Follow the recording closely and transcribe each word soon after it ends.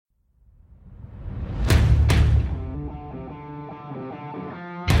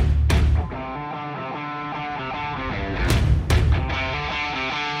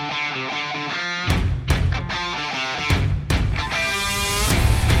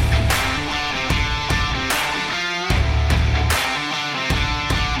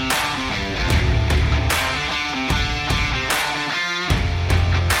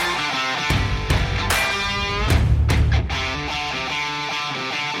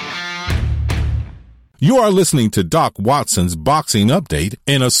You are listening to Doc Watson's Boxing Update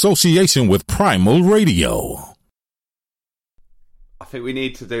in association with Primal Radio. I think we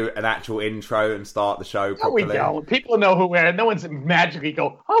need to do an actual intro and start the show properly. No, we don't. People know who we are. No one's magically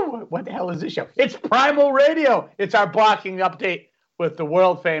go, oh, what the hell is this show? It's Primal Radio. It's our boxing update with the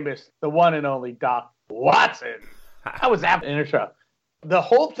world famous, the one and only Doc Watson. How was that intro? The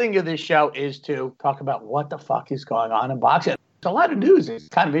whole thing of this show is to talk about what the fuck is going on in boxing. It's a lot of news. It's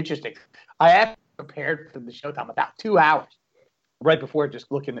kind of interesting. I actually prepared for the showtime about 2 hours right before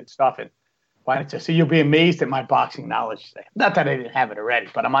just looking at stuff and finding it. So you'll be amazed at my boxing knowledge today. Not that I didn't have it already,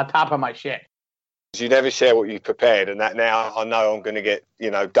 but I'm on top of my shit. You never share what you've prepared, and that now I know I'm going to get,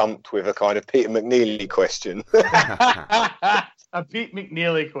 dumped with a kind of Peter McNeely question. A Pete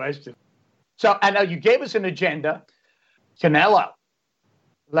McNeely question. So I know you gave us an agenda. Canelo,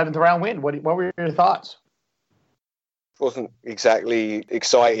 11th round win. What were your thoughts? Wasn't exactly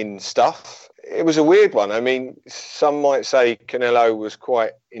exciting stuff. It was a weird one. I mean, some might say Canelo was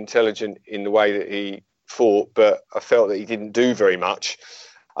quite intelligent in the way that he fought, but I felt that he didn't do very much.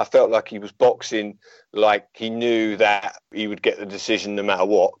 I felt like he was boxing like he knew that he would get the decision no matter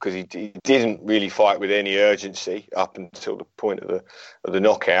what, because he didn't really fight with any urgency up until the point of the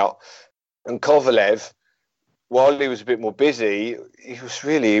knockout. And Kovalev, while he was a bit more busy,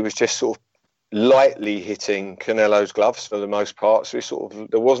 he was just sort of lightly hitting Canelo's gloves for the most part. So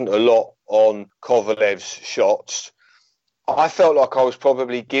there wasn't a lot on Kovalev's shots. I felt like I was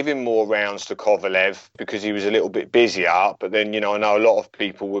probably giving more rounds to Kovalev because he was a little bit busier. But then, I know a lot of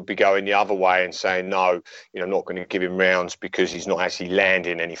people would be going the other way and saying, no, I'm not going to give him rounds because he's not actually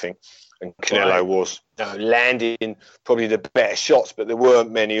landing anything. And Canelo was landing probably the better shots, but there weren't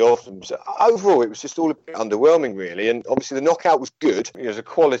many of them. So overall, it was just all a bit underwhelming, really. And obviously, the knockout was good. It was a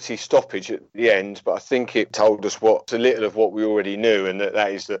quality stoppage at the end, but I think it told us a little of what we already knew, and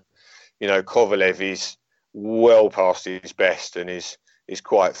that is that, Kovalev is well past his best and is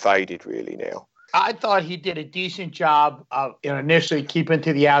quite faded, really, now. I thought he did a decent job of initially keeping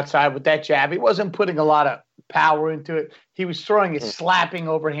to the outside with that jab. He wasn't putting a lot of power into it. He was throwing a slapping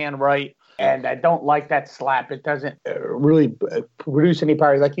overhand right, and I don't like that slap. It doesn't really produce any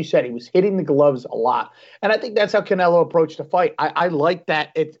power. Like you said, he was hitting the gloves a lot, and I think that's how Canelo approached the fight. I like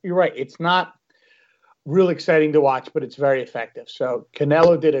that. You're right. It's not real exciting to watch, but it's very effective. So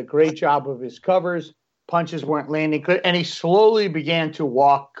Canelo did a great job of his covers. Punches weren't landing, and he slowly began to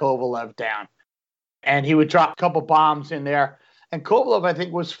walk Kovalev down. And he would drop a couple bombs in there. And Kovalev, I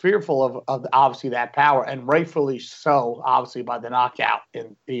think, was fearful of obviously that power, and rightfully so, obviously, by the knockout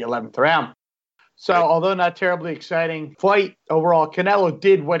in the 11th round. So, although not terribly exciting fight overall, Canelo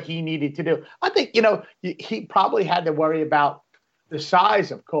did what he needed to do. I think, he probably had to worry about the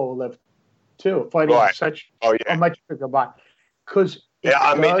size of Kovalev, too, fighting such a much bigger body.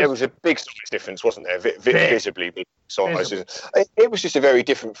 There was a big size difference, wasn't there? Visibly big size. It was just a very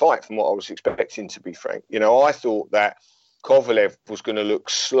different fight from what I was expecting, to be frank. I thought that Kovalev was going to look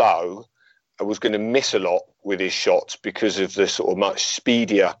slow and was going to miss a lot with his shots because of the sort of much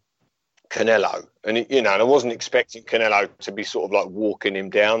speedier Canelo. And, and I wasn't expecting Canelo to be sort of like walking him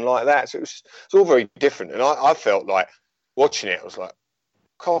down like that. So it's all very different. And I felt like watching it, I was like,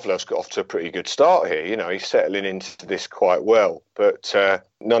 Kovalev's got off to a pretty good start here. He's settling into this quite well. But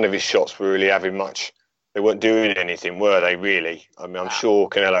none of his shots were really having much. They weren't doing anything, were they, really? I mean, I'm sure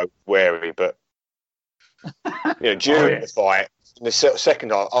Canelo was wary, but during the fight, in the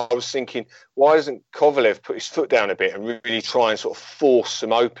second half, I was thinking, why doesn't Kovalev put his foot down a bit and really try and sort of force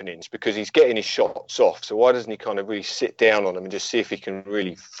some openings? Because he's getting his shots off. So why doesn't he kind of really sit down on them and just see if he can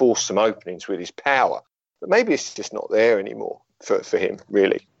really force some openings with his power? But maybe it's just not there anymore for him,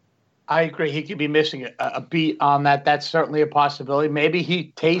 really. I agree. He could be missing a beat on that. That's certainly a possibility. Maybe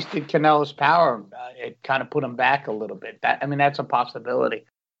he tasted Canelo's power. It kind of put him back a little bit. That's a possibility.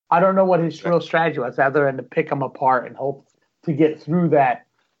 I don't know what his real strategy was, other than to pick him apart and hope to get through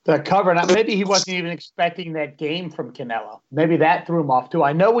the cover. Now, maybe he wasn't even expecting that game from Canelo. Maybe that threw him off, too.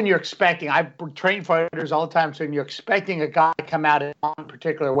 I know when you're expecting, I train fighters all the time, so when you're expecting a guy to come out in one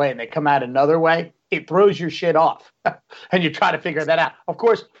particular way and they come out another way, it throws your shit off. And you try to figure that out. Of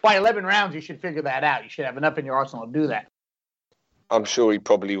course, by 11 rounds, you should figure that out. You should have enough in your arsenal to do that. I'm sure he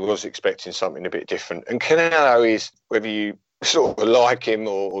probably was expecting something a bit different. And Canelo is, whether you sort of like him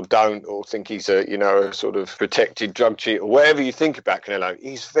or don't, or think he's a sort of protected drug cheat or whatever you think about Canelo,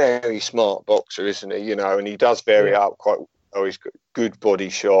 he's a very smart boxer, isn't he? And he does vary out quite well. He's got good body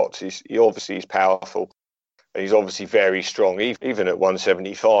shots. He obviously is powerful, and he's obviously very strong. Even at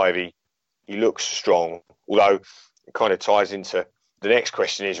 175, he looks strong. Although it kind of ties into the next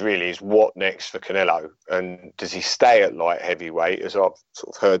question is what next for Canelo? And does he stay at light heavyweight, as I've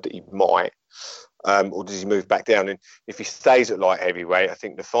sort of heard that he might, or does he move back down? And if he stays at light heavyweight, I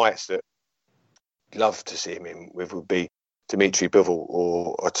think the fights that I'd love to see him in with would be Dimitri Bivol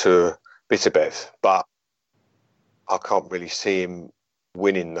or Artur Beterbiev. But I can't really see him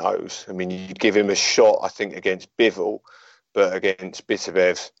winning those. I mean, you'd give him a shot, I think, against Bivol, but against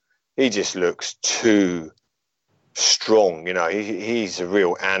Beterbiev, he just looks too strong. You know, he's a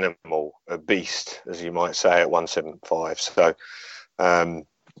real animal, a beast, as you might say, at 175. So,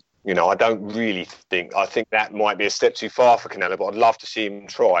 you know, I don't really I think that might be a step too far for Canelo, but I'd love to see him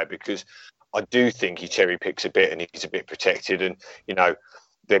try, because I do think he cherry picks a bit and he's a bit protected. And, you know,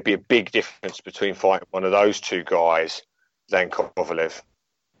 there'd be a big difference between fighting one of those two guys than Kovalev.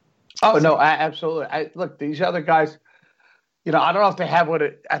 Oh, no, absolutely. Look, these other guys, you know, I don't know if they have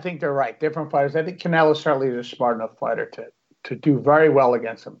I think they're right. Different fighters. I think Canelo certainly is a smart enough fighter to do very well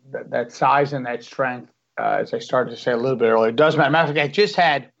against them. That size and that strength, as I started to say a little bit earlier, does matter. Matter of fact, I just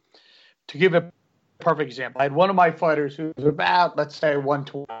had, to give a perfect example, I had one of my fighters who was about, let's say,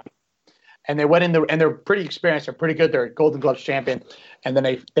 120. And they went in there, and they're pretty experienced. They're pretty good. They're a Golden Gloves champion. And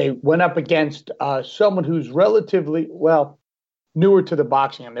then they went up against someone who's relatively, newer to the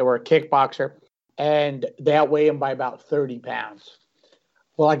boxing. And they were a kickboxer. And they outweigh him by about 30 pounds.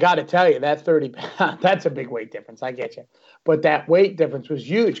 Well, I got to tell you, that 30 pounds, that's a big weight difference. I get you. But that weight difference was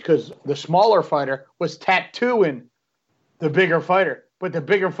huge, because the smaller fighter was tattooing the bigger fighter. But the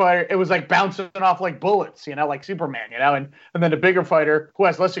bigger fighter, it was like bouncing off like bullets, you know, like Superman, you know. And then the bigger fighter, who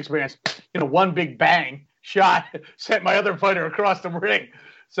has less experience, you know, one big bang shot sent my other fighter across the ring.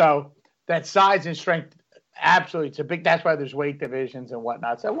 So that size and strength, absolutely, it's a big. That's why there's weight divisions and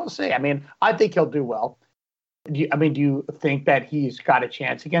whatnot. So we'll see. I mean, I think he'll do well. Do you think that he's got a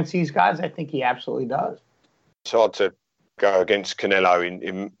chance against these guys? I think he absolutely does. It's hard to go against Canelo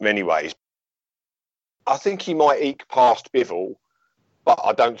in many ways. I think he might eke past Bivol, but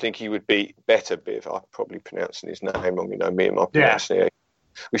I don't think he would beat Beterbiev. I'm probably pronouncing his name wrong. You know, me and my pronunciation.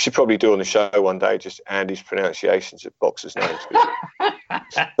 We should probably do on the show one day just Andy's pronunciations of boxers' names.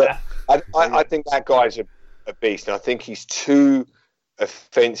 But I think that guy's a beast. And I think he's too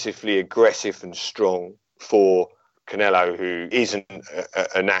offensively aggressive and strong for Canelo, who isn't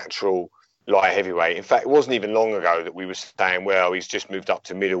a natural light heavyweight. In fact, it wasn't even long ago that we were saying, well, he's just moved up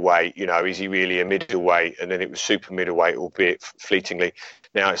to middleweight. You know, is he really a middleweight? And then it was super middleweight, albeit fleetingly.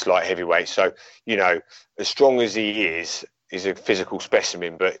 Now it's light heavyweight. So, you know, as strong as he is a physical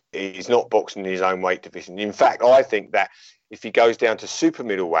specimen, but he's not boxing in his own weight division. In fact, I think that if he goes down to super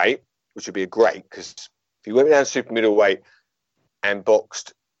middleweight, which would be great, because if he went down to super middleweight and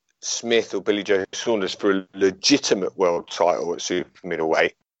boxed Smith or Billy Joe Saunders for a legitimate world title at super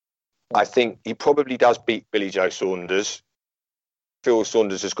middleweight, I think he probably does beat Billy Joe Saunders. Phil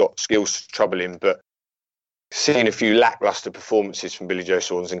Saunders has got skills to trouble him, but seeing a few lacklustre performances from Billy Joe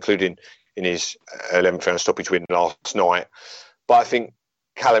Saunders, including in his 11th round stoppage win last night. But I think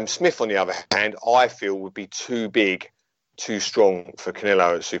Callum Smith, on the other hand, I feel would be too big, too strong for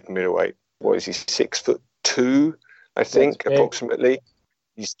Canelo at super middleweight. What is he, 6'2", I think, approximately?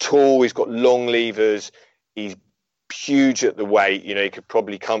 He's tall, he's got long levers, he's huge at the weight. You know, he could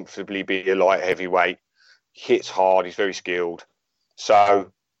probably comfortably be a light heavyweight. Hits hard, he's very skilled.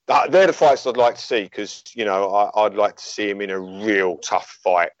 So they're the fights I'd like to see, because, you know, I'd like to see him in a real tough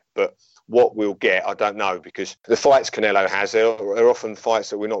fight. But what we'll get, I don't know, because the fights Canelo has are often fights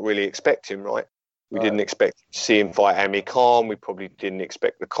that we're not really expecting, right? We didn't expect to see him fight Amir Khan. We probably didn't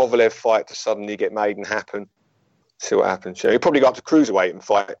expect the Kovalev fight to suddenly get made and happen. See what happens. He'll probably go up to cruiserweight and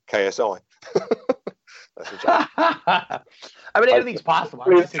fight KSI. That's a joke. I mean, anything's possible.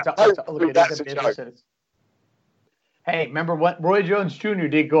 I guess it's a business. Hey, remember what Roy Jones Jr.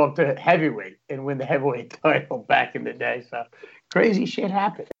 did go up to heavyweight and win the heavyweight title back in the day. So crazy shit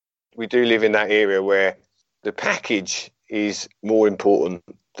happened. We do live in that era where the package is more important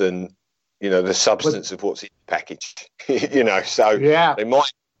than, you know, the substance of what's in the package. You know, so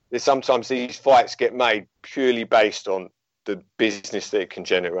sometimes these fights get made purely based on the business that it can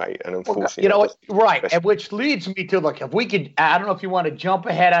generate, and unfortunately, you know what, right? And which leads me to, look, if we could, I don't know if you want to jump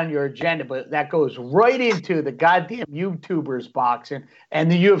ahead on your agenda, but that goes right into the goddamn YouTubers boxing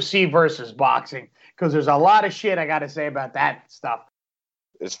and the UFC versus boxing, because there's a lot of shit I got to say about that stuff.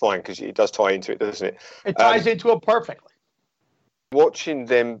 It's fine, because it does tie into it, doesn't it? It ties into it perfectly. Watching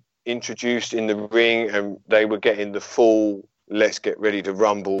them introduced in the ring and they were getting the full let's get ready to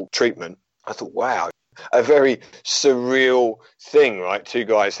rumble treatment, I thought, wow, a very surreal thing, right? Two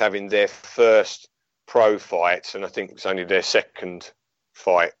guys having their first pro fights, and I think it's only their second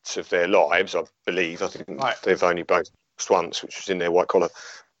fights of their lives, I believe. I think they've only both once, which was in their white collar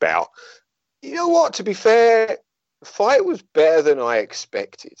bout. You know what? To be fair, the fight was better than I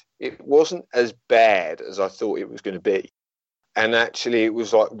expected. It wasn't as bad as I thought it was going to be. And actually, it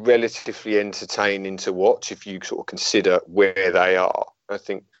was like relatively entertaining to watch if you sort of consider where they are. I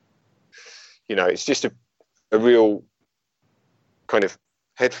think, it's just a real kind of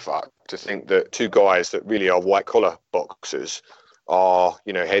head fuck to think that two guys that really are white collar boxers are,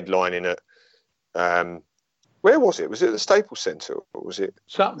 headlining at, where was it? Was it the Staples Center or was it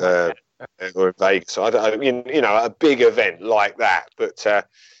something like that? Or in Vegas? I mean, a big event like that, but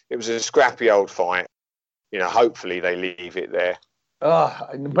it was a scrappy old fight. Hopefully they leave it there.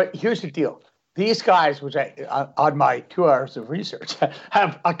 But here's the deal. These guys, which on my 2 hours of research,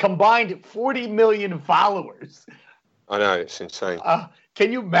 have a combined 40 million followers. I know, it's insane.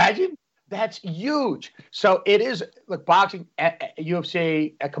 Can you imagine? That's huge. So it is, look, boxing,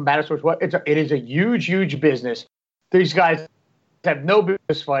 UFC, Combat Sports, it is a huge, huge business. These guys have no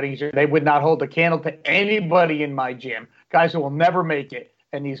business fighting. They would not hold a candle to anybody in my gym. Guys who will never make it.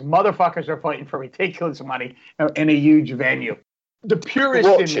 And these motherfuckers are fighting for ridiculous money in a huge venue. The purist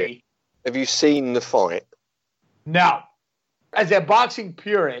in me. Have you seen the fight? No. As a boxing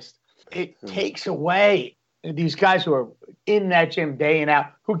purist, it takes away these guys who are in that gym day and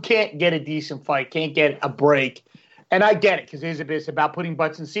out, who can't get a decent fight, can't get a break. And I get it, because it is a business about putting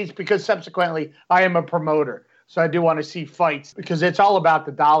butts in seats, because subsequently I am a promoter. So I do want to see fights, because it's all about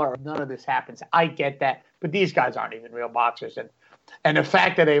the dollar. None of this happens. I get that. But these guys aren't even real boxers. And the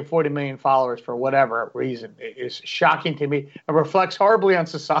fact that they have 40 million followers for whatever reason is shocking to me and reflects horribly on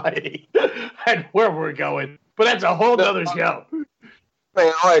society and where we're going. But that's a whole other show.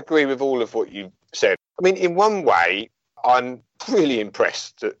 Man, I agree with all of what you said. I mean, in one way, I'm really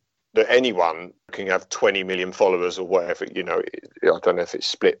impressed that anyone can have 20 million followers or whatever. I don't know if it's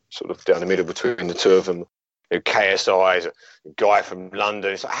split sort of down the middle between the two of them. KSI is a guy from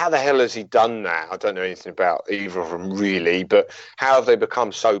London. It's like, how the hell has he done that? I don't know anything about either of them really, but how have they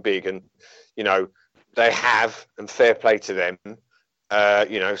become so big? And, they have, and fair play to them,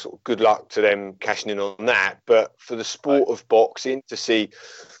 sort of good luck to them cashing in on that. But for the sport of boxing, to see,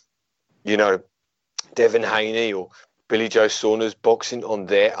 Devin Haney or Billy Joe Saunders boxing on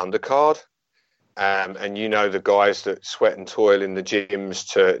their undercard, and the guys that sweat and toil in the gyms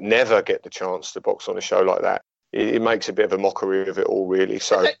to never get the chance to box on a show like that, it makes a bit of a mockery of it all, really.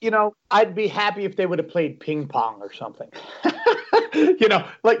 So I'd be happy if they would have played ping pong or something.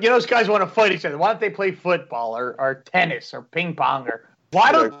 Those guys want to fight each other. Why don't they play football or tennis or ping pong, or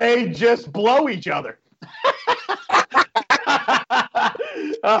why don't they just blow each other?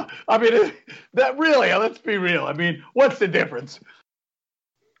 That really, let's be real. I mean, what's the difference?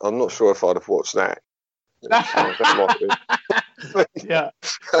 I'm not sure if I'd have watched that. Yeah.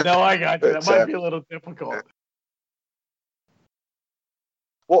 No, I got you. That might be a little difficult.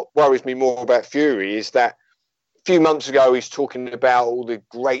 What worries me more about Fury is that a few months ago he's talking about all the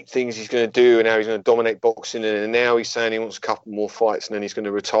great things he's going to do and how he's going to dominate boxing, and now he's saying he wants a couple more fights and then he's going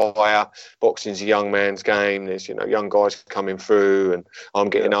to retire. Boxing's a young man's game. There's young guys coming through, and I'm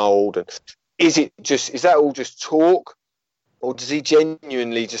getting old. And is that all just talk, or does he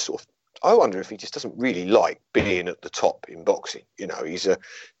genuinely just sort of? I wonder if he just doesn't really like being at the top in boxing. He's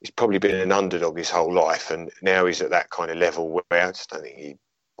probably been an underdog his whole life, and now he's at that kind of level where I just don't think he.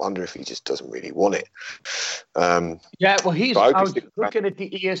 Wonder if he just doesn't really want it. Well, I was looking at the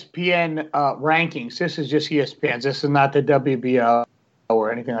ESPN rankings. This is just ESPN. This is not the WBO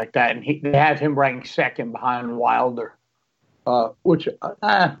or anything like that. And they have him ranked second behind Wilder, which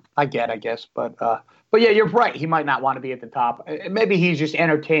I get, I guess. But yeah, you're right. He might not want to be at the top. Maybe he's just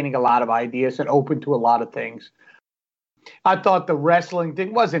entertaining a lot of ideas and open to a lot of things. I thought the wrestling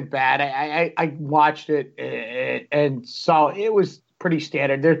thing wasn't bad. I watched it and saw it was pretty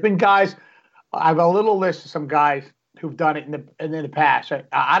standard. There's been guys. I have a little list of some guys who've done it in the past.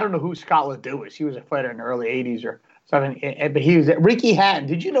 I don't know who Scott Ledoux is. He was a fighter in the early '80s or something. But he was Ricky Hatton.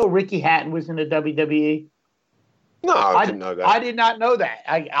 Did you know Ricky Hatton was in the WWE? No, I didn't know that. I did not know that.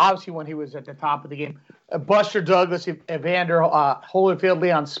 Obviously, when he was at the top of the game, Buster Douglas, Evander Holyfield,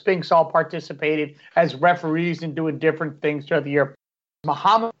 Leon Spinks all participated as referees and doing different things throughout the year.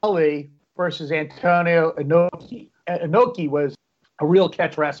 Muhammad Ali versus Antonio Inoki. Inoki was a real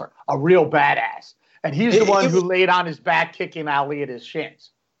catch wrestler, a real badass. And he's the one who laid on his back kicking Ali at his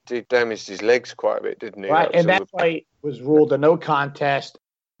shins. He damaged his legs quite a bit, didn't he? Right, and that fight was ruled a no contest.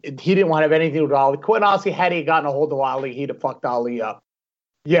 He didn't want to have anything to do with Ali. Quite honestly, had he gotten a hold of Ali, he'd have fucked Ali up.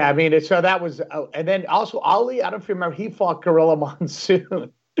 Yeah, I mean, so that was... and then also Ali, I don't know if you remember, he fought Gorilla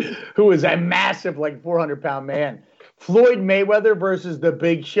Monsoon, who was a massive, 400-pound man. Floyd Mayweather versus The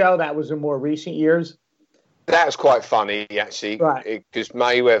Big Show, that was in more recent years. That was quite funny, actually, Right.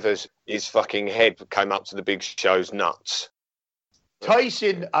 because his fucking head came up to the Big Show's nuts.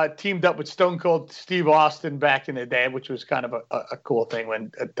 Tyson teamed up with Stone Cold Steve Austin back in the day, which was kind of a cool thing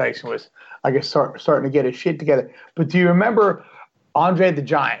when Tyson was, I guess, starting to get his shit together. But do you remember Andre the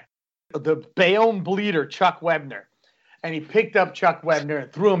Giant, the Bayonne bleeder, Chuck Webner? And he picked up Chuck Webner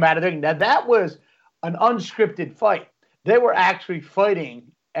and threw him out of there. Now, that was an unscripted fight. They were actually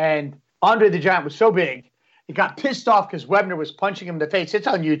fighting, and Andre the Giant was so big, he got pissed off because Webner was punching him in the face. It's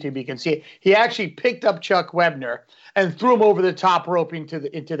on YouTube. You can see it. He actually picked up Chuck Webner and threw him over the top rope into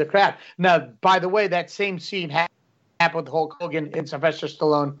the crowd. Now, by the way, that same scene happened with Hulk Hogan and Sylvester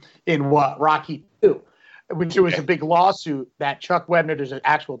Stallone in Rocky II, which was a big lawsuit that Chuck Webner, there's an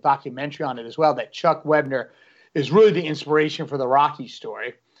actual documentary on it as well, that Chuck Webner is really the inspiration for the Rocky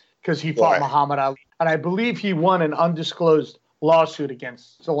story because he fought Muhammad Ali. And I believe he won an undisclosed lawsuit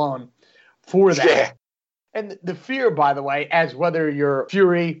against Stallone for that. Yeah. And the fear, by the way, as whether you're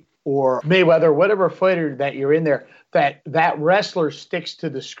Fury or Mayweather, whatever fighter that you're in there, that wrestler sticks to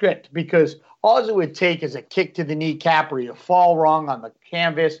the script, because all it would take is a kick to the kneecap or you fall wrong on the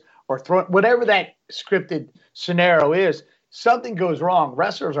canvas or throw whatever that scripted scenario is. Something goes wrong.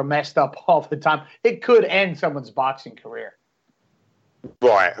 Wrestlers are messed up all the time. It could end someone's boxing career.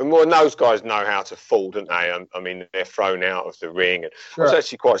 Right, and well, those guys know how to fall, don't they? I mean, they're thrown out of the ring. And Sure. I was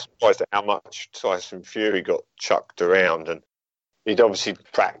actually quite surprised at how much Tyson Fury got chucked around, and he'd obviously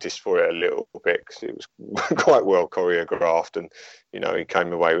practiced for it a little bit because it was quite well choreographed, and he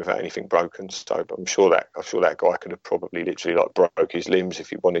came away without anything broken. So I'm sure that guy could have probably literally broke his limbs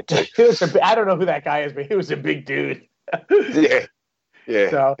if he wanted to. I don't know who that guy is, but he was a big dude. Yeah. Yeah.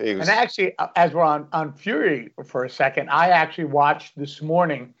 So, he was... And actually, as we're on Fury for a second, I actually watched this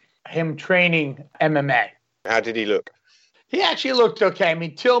morning him training MMA. How did he look? He actually looked okay. I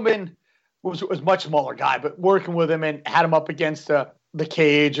mean, Tillman was a much smaller guy, but working with him and had him up against the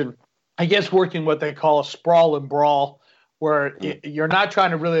cage, and I guess working what they call a sprawl and brawl, where you're not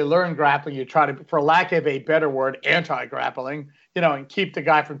trying to really learn grappling. You're trying to, for lack of a better word, anti-grappling, and keep the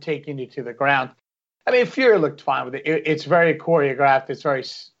guy from taking you to the ground. I mean, Fury looked fine with it. It's very choreographed. It's very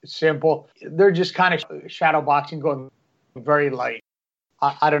simple. They're just kind of shadow boxing, going very light.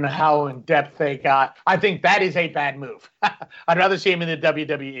 I don't know how in depth they got. I think that is a bad move. I'd rather see him in the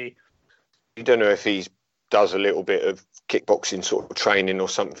WWE. You don't know if he does a little bit of kickboxing sort of training or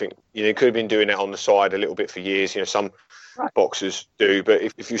something. He could have been doing that on the side a little bit for years. Some boxers do. But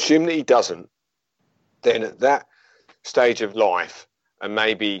if you assume that he doesn't, then at that stage of life, and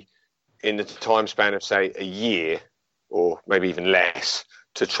maybe in the time span of, say, a year or maybe even less,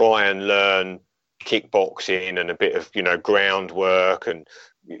 to try and learn kickboxing and a bit of, groundwork and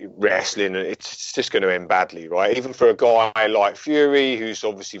wrestling, and it's just going to end badly, right? Even for a guy like Fury, who's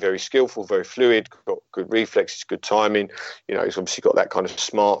obviously very skillful, very fluid, got good reflexes, good timing, he's obviously got that kind of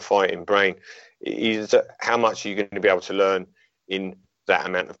smart fighting brain. How much are you going to be able to learn in that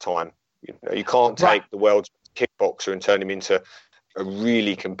amount of time? You can't take the world's kickboxer and turn him into a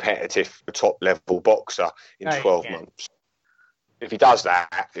really competitive top level boxer in 12 months. If he does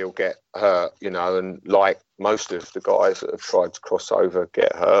that, he'll get hurt, and like most of the guys that have tried to cross over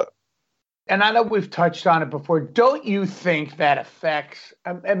get hurt. And I know we've touched on it before. Don't you think that affects,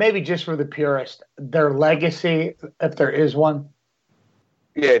 and maybe just for the purist, their legacy, if there is one?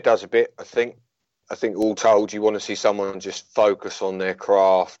 Yeah, it does a bit. I think all told, you want to see someone just focus on their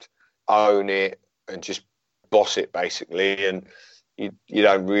craft, own it, and just boss it, basically. And you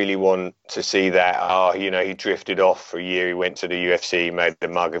don't really want to see that, he drifted off for a year, he went to the UFC, made a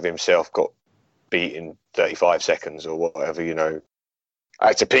mug of himself, got beat in 35 seconds or whatever,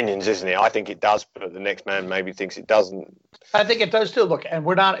 It's opinions, isn't it? I think it does, but the next man maybe thinks it doesn't. I think it does too. Look, and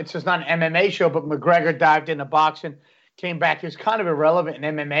it's just not an MMA show, but McGregor dived into boxing, came back. He's kind of irrelevant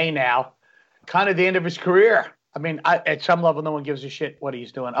in MMA now, kind of the end of his career. I mean, at some level, no one gives a shit what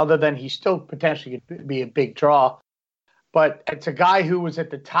he's doing, other than he still potentially could be a big draw. But it's a guy who was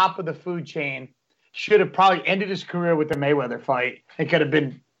at the top of the food chain, should have probably ended his career with the Mayweather fight, and could have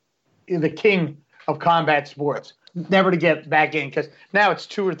been the king of combat sports. Never to get back in, because now it's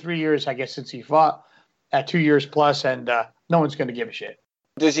 2 or 3 years, I guess, since he fought, 2 years plus, and no one's going to give a shit.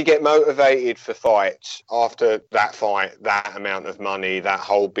 Does he get motivated for fights after that fight, that amount of money, that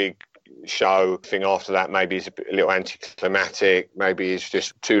whole big show thing after that? Maybe it's a little anticlimactic, maybe it's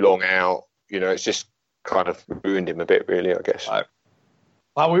just too long out, it's just kind of ruined him a bit, really, I guess.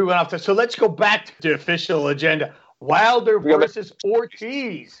 Well, we went off so let's go back to the official agenda. Wilder versus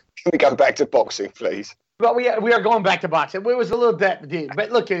Ortiz. Can we go back to boxing, please? Well, we are going back to boxing. It was a little deep,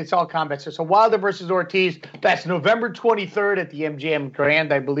 but look, it's all combat. So Wilder versus Ortiz, that's November 23rd at the MGM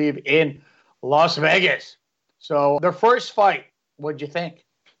Grand, I believe, in Las Vegas. So their first fight, what'd you think?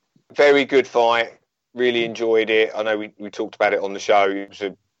 Very good fight. Really enjoyed it. I know we talked about it on the show. It was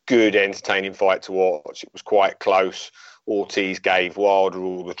a good, entertaining fight to watch. It was quite close. Ortiz gave Wilder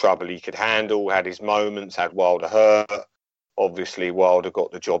all the trouble he could handle, had his moments, had Wilder hurt. Obviously, Wilder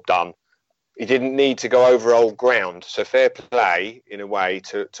got the job done. He didn't need to go over old ground. So fair play, in a way,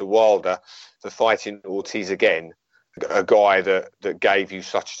 to Wilder for fighting Ortiz again, a guy that gave you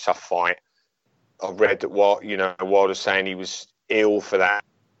such a tough fight. I've read that Wilder's saying he was ill for that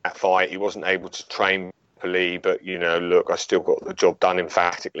fight. He wasn't able to train properly, but, look, I still got the job done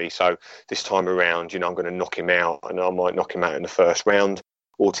emphatically. So this time around, I'm going to knock him out, and I might knock him out in the first round.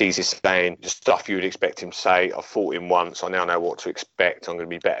 Ortiz is saying the stuff you would expect him to say. I fought him once. I now know what to expect. I'm going to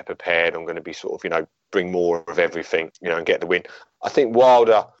be better prepared. I'm going to be sort of, bring more of everything, and get the win. I think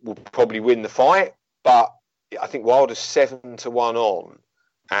Wilder will probably win the fight, but I think Wilder's 7-1 on,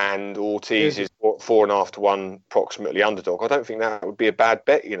 and Ortiz is 4.5 to 1 approximately underdog. I don't think that would be a bad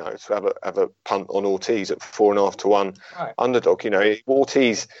bet, to have a punt on Ortiz at 4.5 to 1 underdog.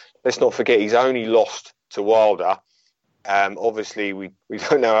 Ortiz, let's not forget, he's only lost to Wilder. Obviously, we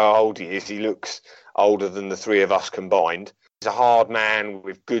don't know how old he is. He looks older than the three of us combined. He's a hard man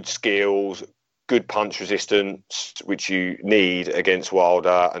with good skills, good punch resistance, which you need against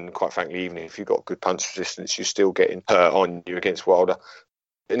Wilder. And quite frankly, even if you've got good punch resistance, you're still getting hurt on you against Wilder.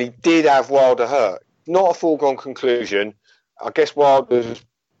 And he did have Wilder hurt. Not a foregone conclusion. I guess Wilder's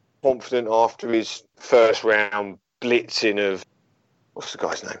confident after his first round blitzing of... What's the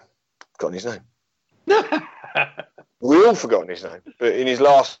guy's name? Forgotten his name. We all forgotten his name. But in his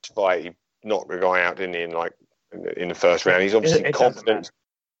last fight, he knocked the guy out, didn't he, in the first round. He's obviously confident.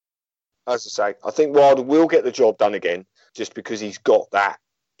 As I say, I think Wilder will get the job done again just because he's got that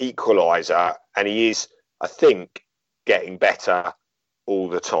equaliser, and he is, I think, getting better all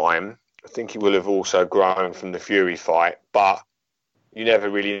the time. I think he will have also grown from the Fury fight, but you never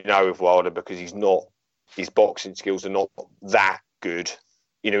really know with Wilder because his boxing skills are not that good.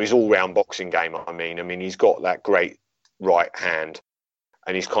 His all-round boxing game, I mean, he's got that great right hand,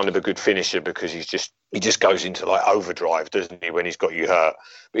 and he's kind of a good finisher because he just goes into like overdrive, doesn't he, when he's got you hurt.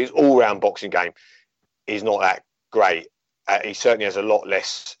 But his all-round boxing game is not that great. He certainly has a lot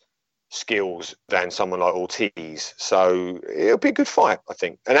less skills than someone like Ortiz. So it'll be a good fight, I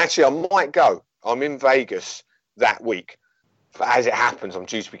think. And actually, I might go. I'm in Vegas that week. But as it happens, I'm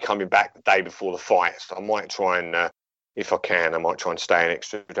due to be coming back the day before the fight. So I might try and... if I can, I might try and stay an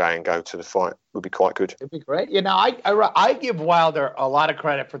extra day and go to the fight. It would be quite good. It'd be great. I give Wilder a lot of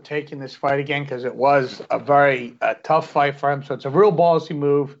credit for taking this fight again because it was a very tough fight for him. So it's a real ballsy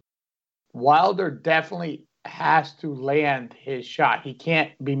move. Wilder definitely has to land his shot. He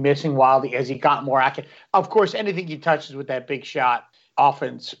can't be missing Wilder as he got more accurate. Of course, anything he touches with that big shot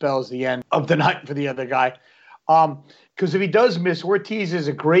often spells the end of the night for the other guy. Because if he does miss, Ortiz is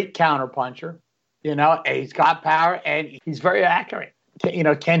a great counterpuncher. He's got power and he's very accurate.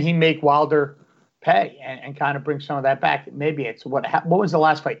 Can he make Wilder pay and kind of bring some of that back? Maybe it's what was the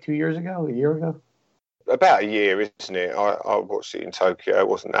last fight? 2 years ago? A year ago? About a year, isn't it? I watched it in Tokyo. It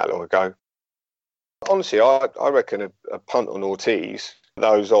wasn't that long ago. Honestly, I reckon a punt on Ortiz,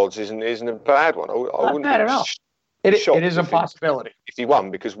 those odds isn't a bad one. I wouldn't bad at all. It is a possibility. If he won,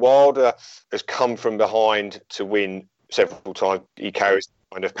 because Wilder has come from behind to win several times. He carries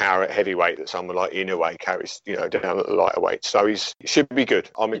kind of power at heavyweight that someone like Inoue carries, down at the lighter weight. So he should be good.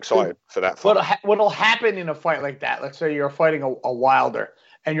 I'm excited for that fight. What'll happen in a fight like that, let's say you're fighting a Wilder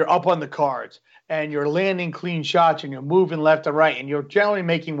and you're up on the cards and you're landing clean shots and you're moving left to right and you're generally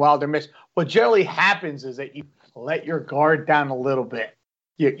making Wilder miss. What generally happens is that you let your guard down a little bit.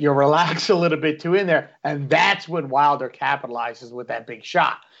 You relax a little bit too in there, and that's when Wilder capitalizes with that big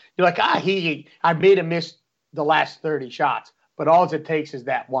shot. You're like, I made him miss the last 30 shots. But all it takes is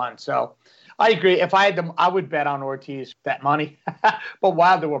that one. So I agree. If I had them, I would bet on Ortiz that money. But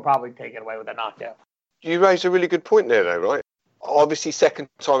Wilder will probably take it away with a knockout. You raised a really good point there, though, right? Obviously, second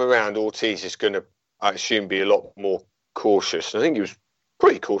time around, Ortiz is going to, I assume, be a lot more cautious. I think he was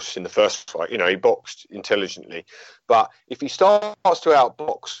pretty cautious in the first fight. He boxed intelligently. But if he starts to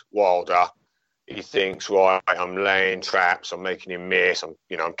outbox Wilder, he thinks, right, I'm laying traps, I'm making him miss,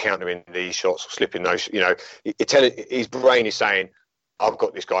 I'm countering these shots, I'm slipping those, his brain is saying, I've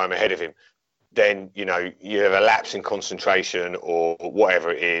got this guy, I'm ahead of him. Then, you have a lapse in concentration or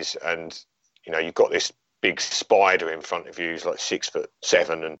whatever it is, and, you've got this big spider in front of you who's like 6'7",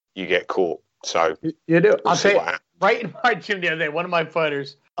 and you get caught. So you do. I'll say, right in my gym the other day, one of my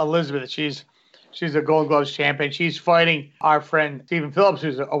fighters, Elizabeth, she's a Gold Gloves champion. She's fighting our friend Stephen Phillips,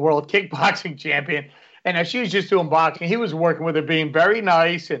 who's a world kickboxing champion. And she was just doing boxing. He was working with her, being very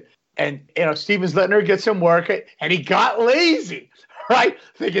nice. And, Steven's letting her get some work, and he got lazy, right?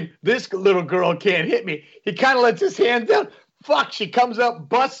 Thinking, this little girl can't hit me. He kind of lets his hand down. Fuck, she comes up,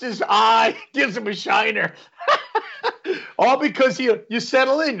 busts his eye, gives him a shiner. All because you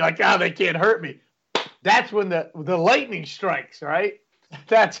settle in, like, they can't hurt me. That's when the lightning strikes, right?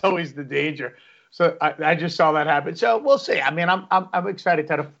 That's always the danger. So I just saw that happen. So we'll see. I mean, I'm excited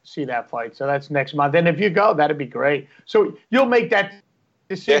to see that fight. So that's next month. And if you go, that'd be great. So you'll make that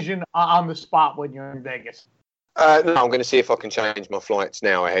decision on the spot when you're in Vegas. No, I'm going to see if I can change my flights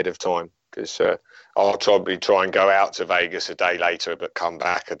now ahead of time, because I'll probably try and go out to Vegas a day later, but come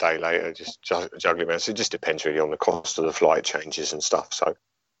back a day later, just juggling around. So it just depends really on the cost of the flight changes and stuff. So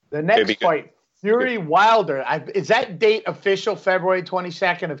the next fight, Fury Wilder. Is that date official? February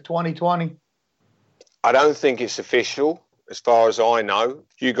 22nd of 2020. I don't think it's official, as far as I know.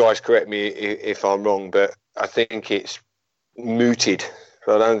 You guys correct me if I'm wrong, but I think it's mooted.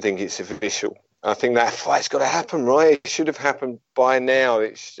 I don't think it's official. I think that fight's got to happen, right? It should have happened by now.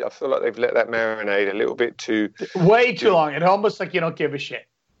 I feel like they've let that marinate a little bit too... Way too long. It's almost like you don't give a shit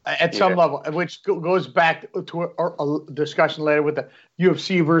at some level, which goes back to a discussion later with the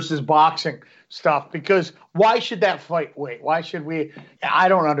UFC versus boxing stuff. Because why should that fight wait? Why should we? I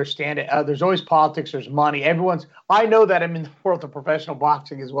don't understand it. There's always politics. There's money. I know that I'm in the world of professional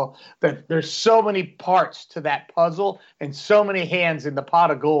boxing as well, that there's so many parts to that puzzle and so many hands in the pot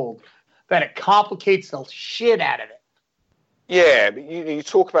of gold that it complicates the shit out of it. Yeah, but you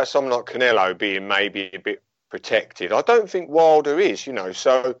talk about someone like Canelo being maybe a bit protected. I don't think Wilder is,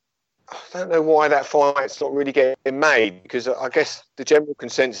 so I don't know why that fight's not really getting made, because I guess the general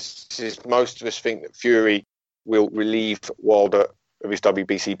consensus is most of us think that Fury will relieve Wilder of his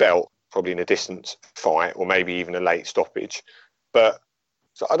WBC belt, probably in a distance fight or maybe even a late stoppage. But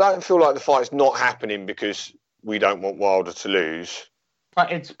so I don't feel like the fight's not happening because we don't want Wilder to lose.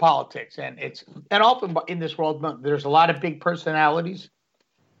 It's politics, and often in this world, there's a lot of big personalities.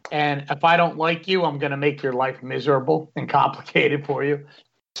 And if I don't like you, I'm going to make your life miserable and complicated for you.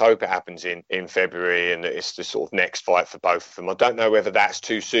 Let's hope it happens in February and it's the sort of next fight for both of them. I don't know whether that's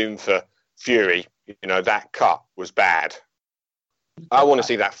too soon for Fury. That cut was bad. I want to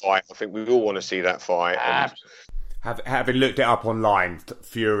see that fight. I think we all want to see that fight. Having looked it up online,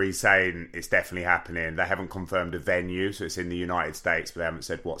 Fury saying it's definitely happening. They haven't confirmed a venue, so it's in the United States, but they haven't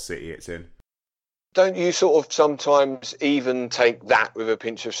said what city it's in. Don't you sort of sometimes even take that with a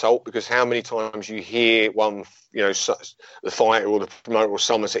pinch of salt? Because how many times you hear one, the fighter or the promoter or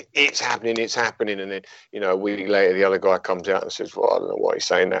someone say, it's happening, and then, a week later the other guy comes out and says, well, I don't know why he's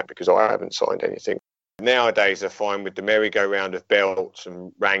saying that because I haven't signed anything. Nowadays they're fine with the merry-go-round of belts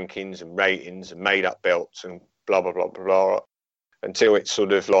and rankings and ratings and made-up belts and blah, blah, blah, blah, blah, until it's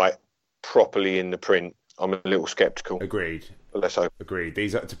sort of like properly in the print. I'm a little sceptical. Agreed. But let's hope. Agreed.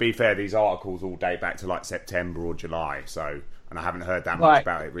 To be fair, these articles all date back to like September or July, and I haven't heard that much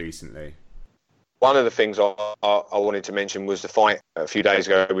about it recently. One of the things I wanted to mention was the fight a few days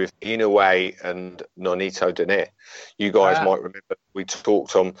ago with Inoue and Nonito Donaire. You guys might remember we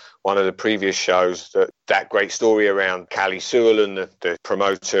talked on one of the previous shows that great story around Callie Seuerland, the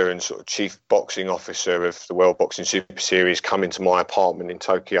promoter and sort of chief boxing officer of the World Boxing Super Series, coming to my apartment in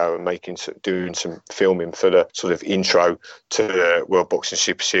Tokyo and doing some filming for the sort of intro to the World Boxing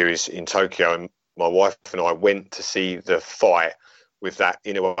Super Series in Tokyo. And my wife and I went to see the fight with that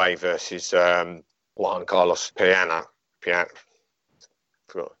Inoue versus Juan Carlos Piana. It's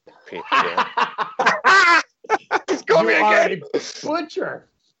got me again. Butcher.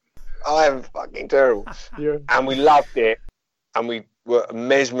 I am fucking terrible. Yeah. And we loved it, and we were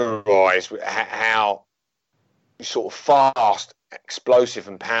mesmerised with how sort of fast, explosive,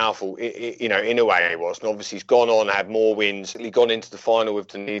 and powerful, Inoue was. And obviously, he's gone on, had more wins. He's gone into the final with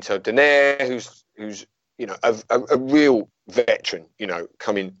Nonito Donaire, who's a real veteran,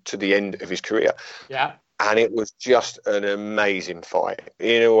 coming to the end of his career. Yeah. And it was just an amazing fight.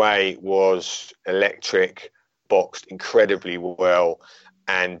 Inoue was electric, boxed incredibly well,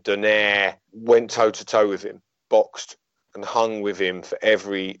 and Donaire went toe-to-toe with him, boxed and hung with him for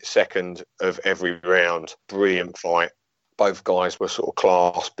every second of every round. Brilliant fight. Both guys were sort of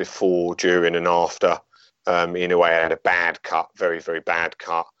class before, during and after. Inoue had a bad cut, very, very bad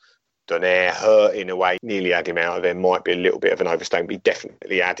cut. Donaire hurt in a way, nearly had him out of there. Might be a little bit of an overstatement, but he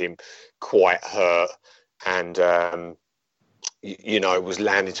definitely had him quite hurt. And, was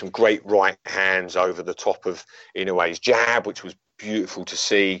landing some great right hands over the top of Inoue's jab, which was beautiful to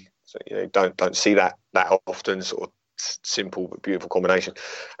see. So, don't see that often, sort of simple but beautiful combination.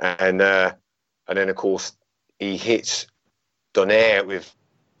 And then, of course, he hits Donaire with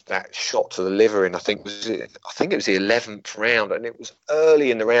that shot to the liver in, I think it was the 11th round, and it was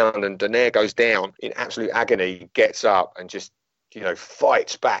early in the round, and Donaire goes down in absolute agony, gets up and just,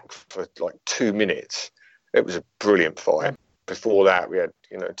 fights back for like 2 minutes. It was a brilliant fight. Before that, we had,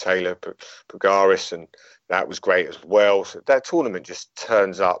 Taylor Pugaris, and that was great as well. So that tournament just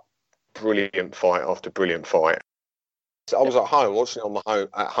turns up brilliant fight after brilliant fight. So I was at home watching it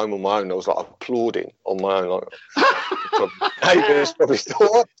at home on my own. I was like applauding on my own. Like, neighbours probably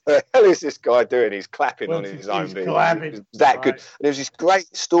thought, "What the hell is this guy doing?" He's clapping on his own. It was that good. And there was this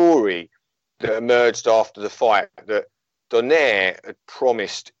great story that emerged after the fight that Donaire had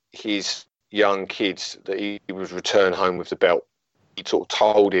promised his young kids that he would return home with the belt. He sort of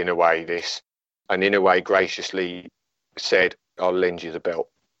told Inoue this, and Inoue graciously said, "I'll lend you the belt."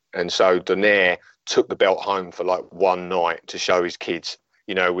 And so Donaire took the belt home for like one night to show his kids,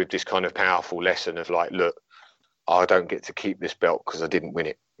 with this kind of powerful lesson of like, look, I don't get to keep this belt because I didn't win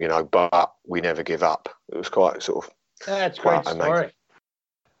it, but we never give up. It was quite sort of... That's a great story.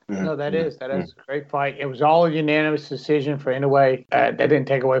 No, that is a great fight. It was all a unanimous decision for Inoue. That didn't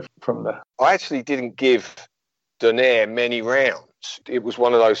take away from the... I actually didn't give Donaire many rounds. It was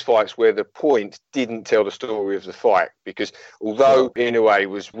one of those fights where the points didn't tell the story of the fight, because although Inoue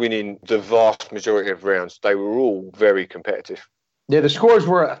was winning the vast majority of rounds, they were all very competitive. Yeah, the scores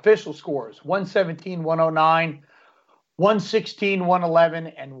were official scores: 117-109,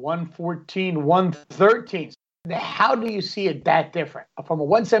 116-111, and 114-113. How do you see it that different? From a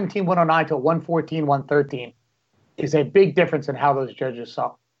 117-109 to a 114-113 is a big difference in how those judges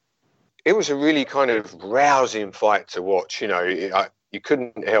saw. It was a really kind of rousing fight to watch. You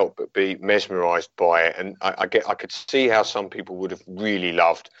couldn't help but be mesmerised by it, and I could see how some people would have really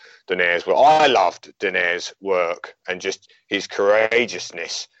loved Donaire's work. I loved Donaire's work and just his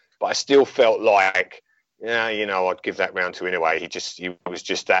courageousness, but I still felt like, I'd give that round to Inoue. He was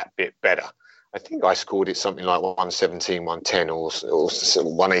just that bit better. I think I scored it something like 117, 110, or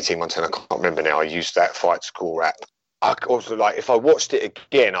 118, 110. I can't remember now. I used that fight score app. I also, like, if I watched it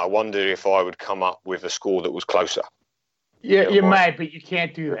again, I wonder if I would come up with a score that was closer. Yeah, you might, but you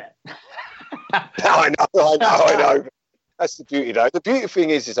can't do that. I know. That's the beauty, though. The beauty thing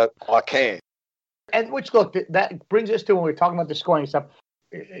is that I can. And which, look, that brings us to when we were talking about the scoring stuff.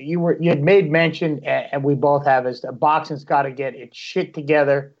 You had made mention, and we both have, is that boxing's got to get its shit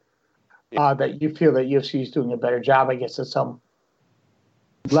together. That you feel that UFC is doing a better job, I guess, at some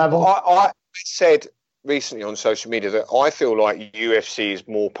level. I said recently on social media that I feel like UFC is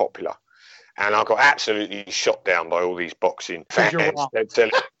more popular, and I got absolutely shot down by all these boxing fans. They're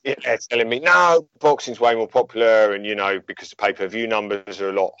telling me, no, boxing's way more popular, and because the pay-per-view numbers are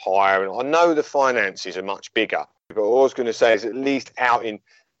a lot higher, and I know the finances are much bigger. But what I was going to say is, at least out in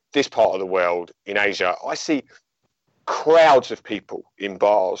this part of the world, in Asia, I see crowds of people in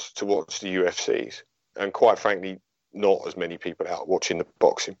bars to watch the UFCs, and quite frankly, not as many people out watching the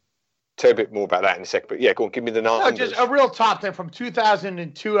boxing. Tell you a bit more about that in a second, but yeah, go on, give me the numbers. No, just a real top thing from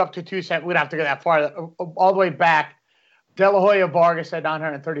 2002 up to 2007. We don't have to go that far, all the way back. De La Hoya Vargas had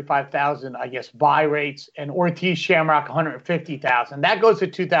 935,000, I guess, buy rates, and Ortiz Shamrock 150,000. That goes to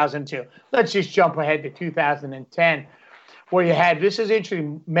 2002. Let's just jump ahead to 2010, where you had, this is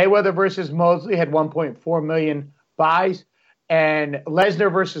interesting, Mayweather versus Mosley had 1.4 million buys, and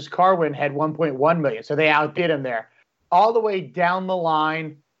Lesnar versus Carwin had 1.1 million. So they outdid him there. All the way down the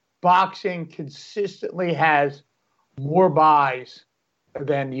line, boxing consistently has more buys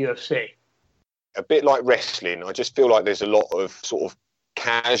than UFC. A bit like wrestling, I just feel like there's a lot of sort of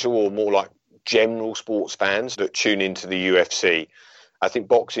casual or more like general sports fans that tune into the UFC. I think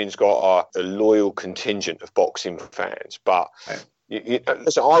boxing's got a loyal contingent of boxing fans. But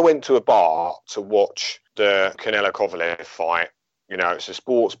listen, I went to a bar to watch the Canelo Kovalev fight. It's a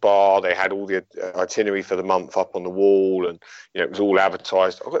sports bar. They had all the itinerary for the month up on the wall, and it was all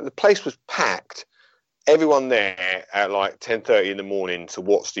advertised. The place was packed. Everyone there at like 10:30 in the morning to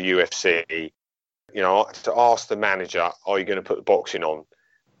watch the UFC. To ask the manager, "Are you going to put the boxing on?"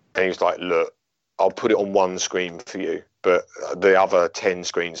 And he was like, "Look, I'll put it on one screen for you, but the other 10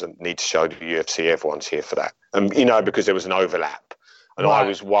 screens that need to show the UFC, everyone's here for that." And because there was an overlap, and right. I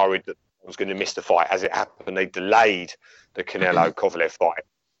was worried that I was going to miss the fight. As it happened, they delayed the Canelo Kovalev fight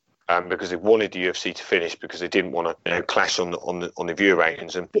because they wanted the UFC to finish because they didn't want to clash on the viewer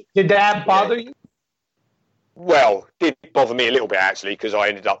ratings. And did that bother you? Well, it did bother me a little bit actually, because I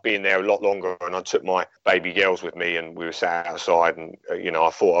ended up being there a lot longer, and I took my baby girls with me, and we were sat outside, and I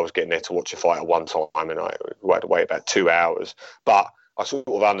thought I was getting there to watch a fight at one time, and I had to wait about 2 hours. But I sort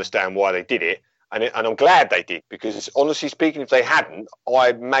of understand why they did it. And I'm glad they did, because honestly speaking, if they hadn't,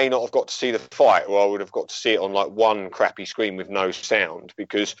 I may not have got to see the fight, or I would have got to see it on like one crappy screen with no sound,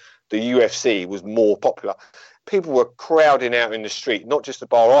 because the UFC was more popular. People were crowding out in the street, not just the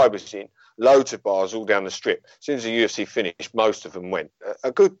bar I was in, loads of bars all down the strip. As soon as the UFC finished, most of them went.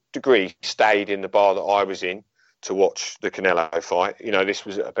 A good degree stayed in the bar that I was in to watch the Canelo fight. You know, this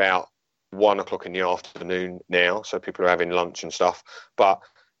was at about 1 o'clock in the afternoon now, so people are having lunch and stuff. But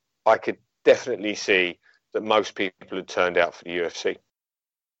I could definitely see that most people had turned out for the UFC.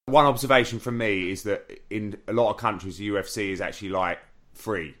 One observation from me is that in a lot of countries, the UFC is actually like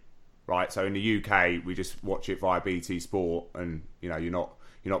free, right? So in the UK, we just watch it via BT Sport, and you know you're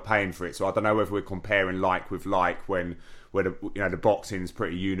not paying for it. So I don't know whether we're comparing like with like when the boxing's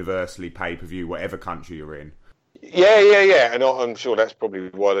pretty universally pay-per-view, whatever country you're in. Yeah, and I'm sure that's probably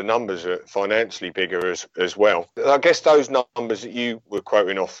why the numbers are financially bigger as well. I guess those numbers that you were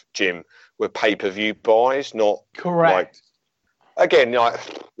quoting off, Jim, were pay-per-view buys, not correct. Again,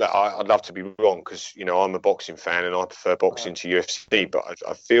 I'd love to be wrong, because you know I'm a boxing fan and I prefer boxing to UFC, but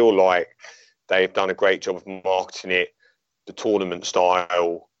I feel like they've done a great job of marketing it, the tournament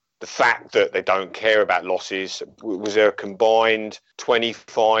style, the fact that they don't care about losses. Was there a combined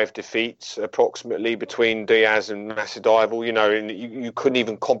 25 defeats approximately between Diaz and Masvidal? You know, and you couldn't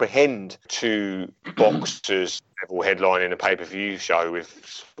even comprehend two boxers level headlining a pay-per-view show with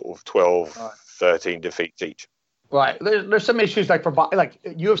sort of 12, 13 defeats each. Right. There's some issues like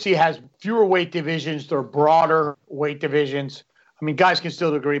UFC has fewer weight divisions. They're broader weight divisions. I mean, guys can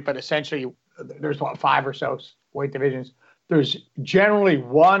still agree, but essentially there's 5 or so weight divisions. There's generally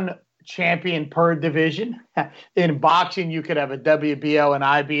one champion per division. In boxing, you could have a WBO, an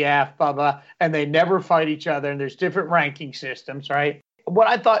IBF, blah, blah, and they never fight each other, and there's different ranking systems, right? What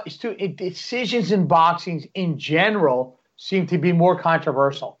I thought is, too, decisions in boxing in general seem to be more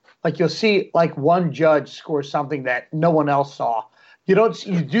controversial. Like you'll see like one judge score something that no one else saw. You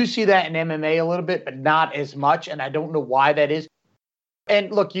do see that in MMA a little bit, but not as much, and I don't know why that is.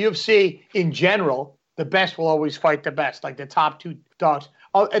 And look, UFC in general, the best will always fight the best, like the top 2 dogs.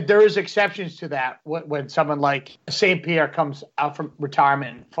 There is exceptions to that when someone like St. Pierre comes out from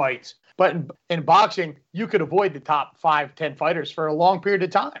retirement and fights. But in boxing, you could avoid the top 5, 10 fighters for a long period of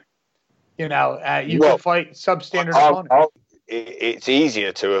time. You know, could fight substandard opponents. It's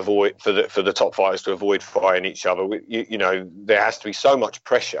easier to avoid for the top fighters to avoid fighting each other. You know, there has to be so much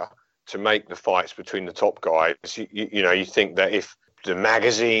pressure to make the fights between the top guys. You know, you think that if the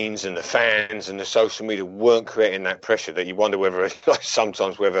magazines and the fans and the social media weren't creating that pressure, that you wonder whether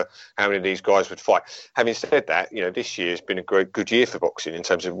how many of these guys would fight. Having said that, you know, this year has been a good year for boxing in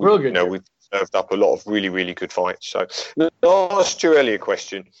terms of, we've served up a lot of really, really good fights. So I asked your earlier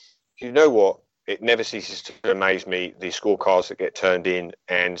question, you know what? It never ceases to amaze me, the scorecards that get turned in.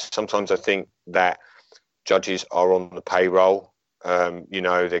 And sometimes I think that judges are on the payroll. You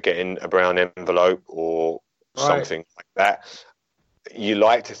know, they're getting a brown envelope or something like that. You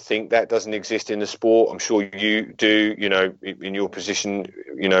like to think that doesn't exist in the sport. I'm sure you do, you know, in your position,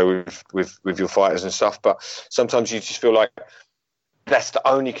 you know, with your fighters and stuff. But sometimes you just feel like that's the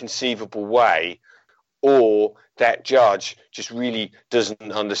only conceivable way, or that judge just really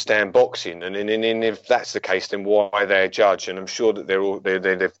doesn't understand boxing. And if that's the case, then why they're a judge? And I'm sure that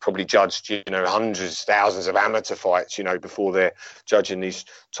they've probably judged, you know, hundreds, thousands of amateur fights, you know, before they're judging these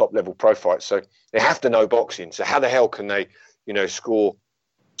top level pro fights. So they have to know boxing. So how the hell can they, you know, score,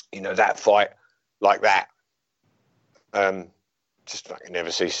 you know, that fight like that? Just fucking never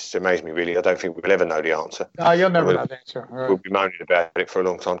ceases to amaze me, really. I don't think we'll ever know the answer. No, you'll never know the answer. Right. We'll be moaning about it for a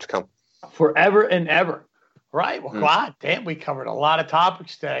long time to come. Forever and ever. Right. Well, God damn, we covered a lot of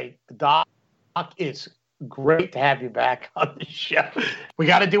topics today. Doc, it's great to have you back on the show. We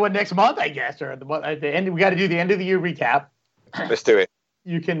got to do it next month, I guess, or at the end. We got to do the end of the year recap. Let's do it.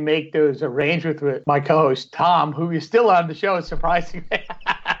 You can make those arrangements with my co-host Tom, who is still on the show, surprisingly.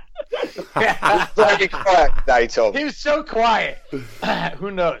 Very quiet today, Tom. He was so quiet.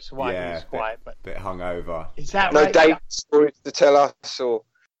 Who knows why he was quiet? But bit hungover. Is that no right? No date stories to tell us, or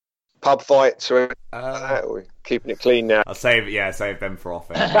pub fights, or anything like that? Or keeping it clean now. I'll save them for off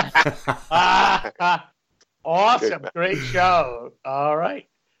air. Awesome. Great show. All right.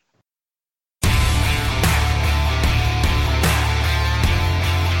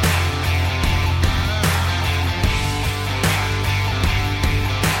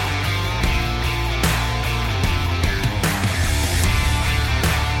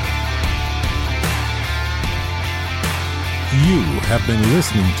 You have been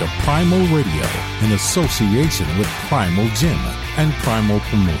listening to Primal Radio in association with Primal Gym and Primal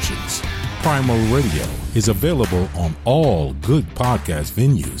Promotions. Primal Radio is available on all good podcast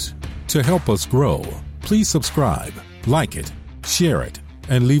venues. To help us grow, please subscribe, like it, share it,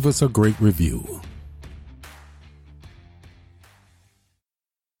 and leave us a great review.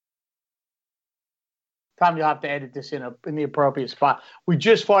 Tom, you'll have to edit this in the appropriate spot. We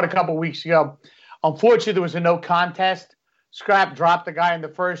just fought a couple weeks ago. Unfortunately, there was a no contest. Scrap dropped the guy in the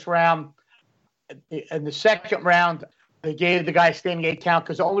first round. In the second round, they gave the guy a standing 8 count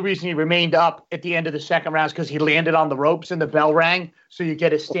because the only reason he remained up at the end of the second round is because he landed on the ropes and the bell rang. So you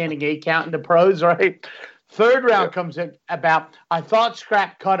get a standing 8 count in the pros, right? Third round comes in about, I thought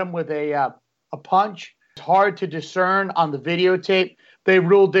Scrap cut him with a punch. It's hard to discern on the videotape. They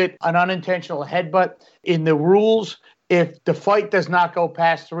ruled it an unintentional headbutt. In the rules, if the fight does not go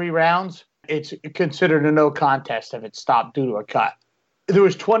past 3 rounds, it's considered a no contest if it's stopped due to a cut. There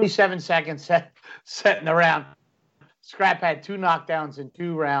was 27 seconds set in the round. Scrap had 2 knockdowns in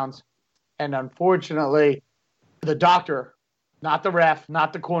 2 rounds. And unfortunately, the doctor, not the ref,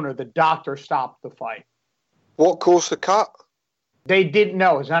 not the corner, the doctor stopped the fight. What caused the cut? They didn't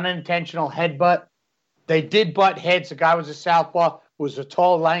know. It was an unintentional headbutt. They did butt heads. The guy was a southpaw, was a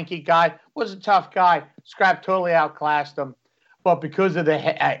tall, lanky guy, was a tough guy. Scrap totally outclassed him. But because of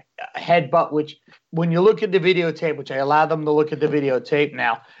the headbutt, which when you look at the videotape, which I allow them to look at the videotape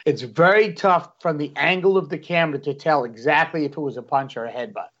now, it's very tough from the angle of the camera to tell exactly if it was a punch or a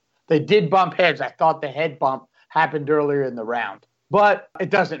headbutt. They did bump heads. I thought the head bump happened earlier in the round. But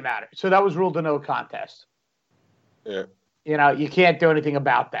it doesn't matter. So that was ruled a no contest. Yeah. You know, you can't do anything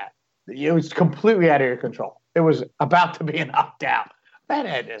about that. It was completely out of your control. It was about to be a knockdown. That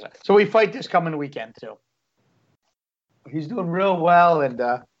head isn't. So we fight this coming weekend, too. He's doing real well, and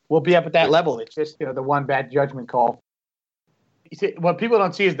we'll be up at that level. It's just, the one bad judgment call. You see, what people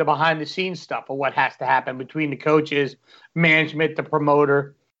don't see is the behind-the-scenes stuff of what has to happen between the coaches, management, the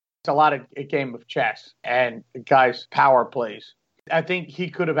promoter. It's a lot of a game of chess and the guy's power plays. I think he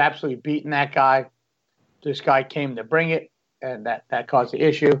could have absolutely beaten that guy. This guy came to bring it, and that caused the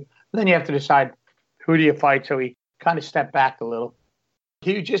issue. And then you have to decide who do you fight, so he kind of stepped back a little.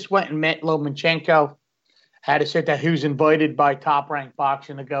 He just went and met Lomachenko. Had to sit there. He was invited by Top Rank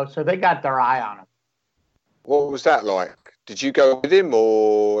Boxing to go, so they got their eye on him. What was that like? Did you go with him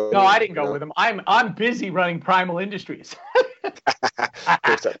or? No, I didn't go with him. I'm busy running Primal Industries.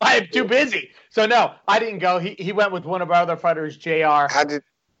 I am too busy. So no, I didn't go. He went with one of our other fighters, JR. How did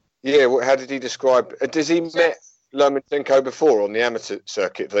he describe? Does he met Lomachenko before on the amateur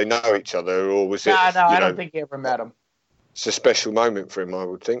circuit? Do they know each other, or was it? No, I don't think he ever met him. It's a special moment for him, I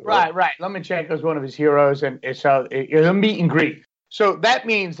would think. Right. Lomachenko is one of his heroes, and so it's a meet and greet. So that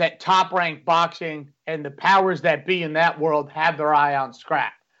means that Top Rank Boxing and the powers that be in that world have their eye on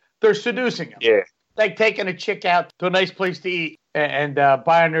Scrap. They're seducing him. Yeah. Like taking a chick out to a nice place to eat and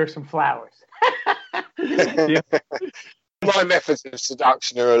buying her some flowers. Yeah. My methods of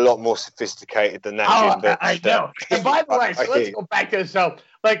seduction are a lot more sophisticated than that. I know. And by the way, so let's go back to this. So,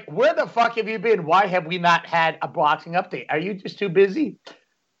 where the fuck have you been? Why have we not had a boxing update? Are you just too busy?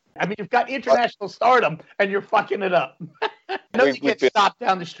 I mean, you've got international stardom, and you're fucking it up. I know you get stopped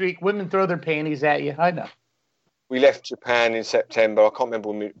down the street. Women throw their panties at you. I know. We left Japan in September. I can't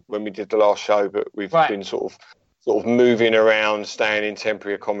remember when we did the last show, but we've been sort of moving around, staying in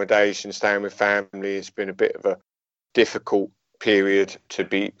temporary accommodation, staying with family. It's been a bit of a difficult period, to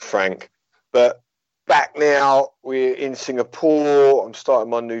be frank. But back now, we're in Singapore. I'm starting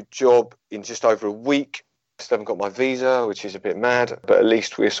my new job in just over a week. Still haven't got my visa, which is a bit mad, but at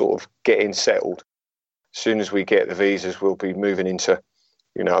least we're sort of getting settled. As soon as we get the visas, we'll be moving into,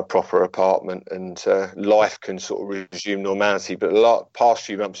 a proper apartment, and life can sort of resume normality. But the past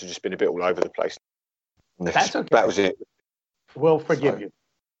few months have just been a bit all over the place. That's okay. That was it. We'll forgive you.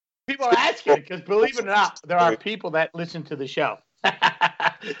 People are asking, because believe it or not, there are people that listen to the show.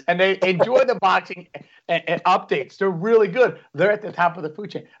 And they enjoy the boxing and updates. They're really good. They're at the top of the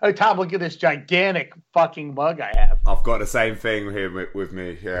food chain. Oh, Tom, look at this gigantic fucking mug I have. I've got the same thing here with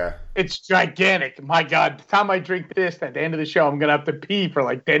me, yeah. It's gigantic. My God, the time I drink this at the end of the show, I'm going to have to pee for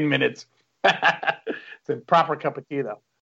like 10 minutes. It's a proper cup of tea, though.